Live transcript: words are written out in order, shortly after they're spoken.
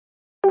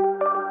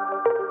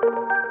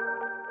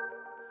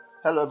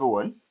Hello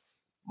everyone,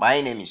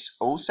 my name is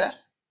Osa,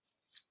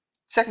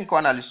 technical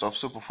analyst of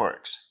Super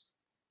Forex.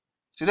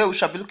 Today we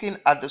shall be looking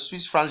at the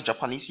Swiss franc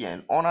Japanese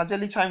yen on a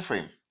daily time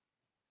frame.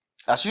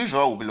 As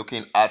usual, we'll be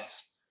looking at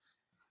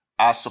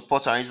our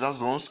support and resistance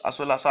zones as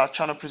well as our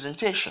channel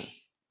presentation.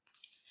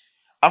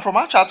 And from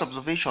our chart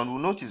observation,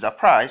 we'll notice that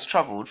price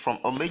traveled from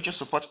a major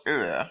support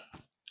area,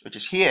 which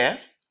is here,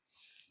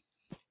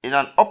 in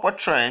an upward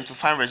trend to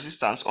find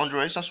resistance on the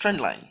resistance trend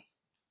line.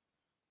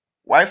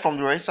 While from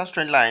the resistance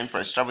trend line,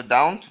 price traveled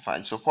down to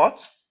find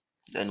support,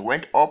 then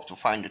went up to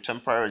find the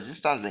temporary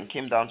resistance, then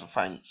came down to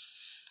find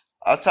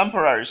a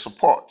temporary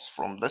support.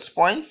 From this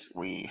point,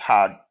 we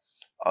had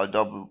a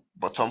double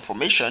bottom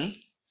formation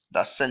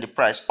that sent the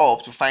price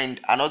up to find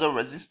another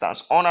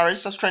resistance on our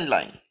resistance trend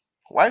line.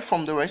 While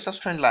from the resistance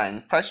trend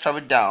line, price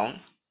traveled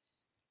down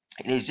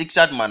in a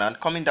zigzag manner,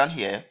 coming down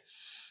here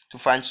to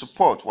find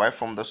support. While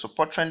from the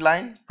support trend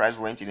line, price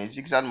went in a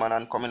zigzag manner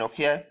and coming up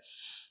here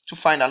to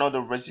find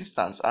another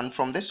resistance. And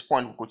from this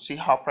point, we could see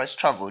how price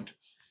traveled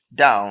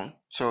down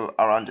till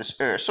around this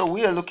area. So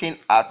we are looking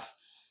at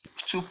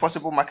two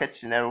possible market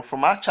scenarios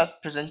from our chart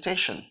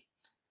presentation.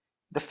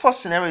 The first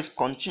scenario is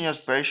continuous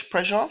bearish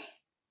pressure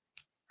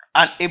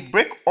and a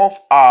break of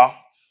our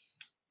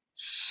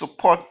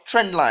support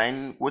trend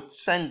line would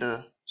send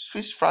the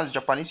Swiss franc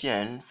Japanese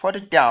yen further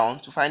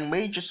down to find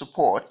major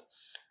support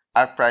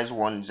at price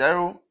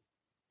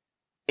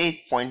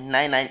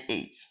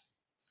 108.998.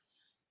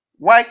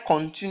 While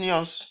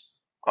continuous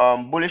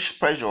bullish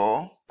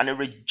pressure and a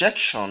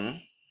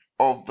rejection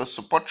of the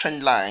support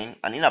trend line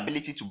and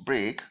inability to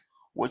break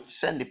would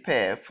send the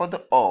pair further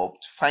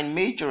up to find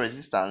major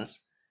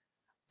resistance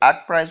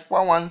at price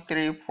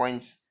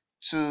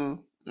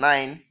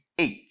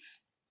 113.298.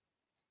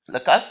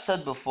 Like I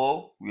said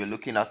before, we are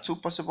looking at two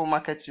possible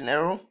market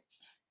scenarios.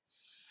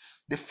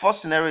 The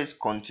first scenario is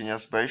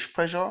continuous bearish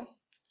pressure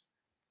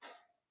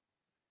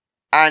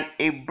and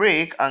a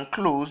break and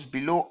close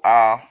below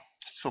our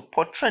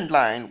support trend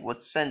line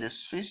would send the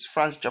Swiss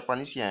franc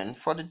Japanese yen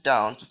further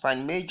down to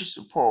find major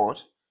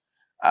support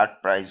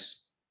at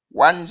price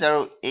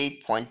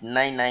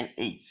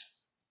 108.998.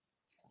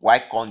 While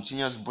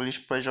continuous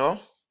bullish pressure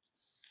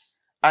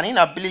and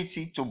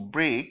inability to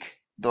break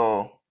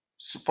the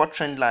support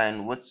trend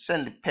line would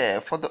send the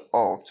pair further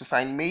up to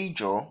find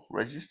major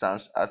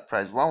resistance at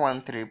price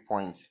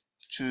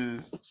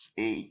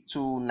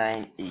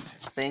 113.298.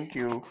 Thank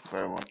you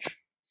very much.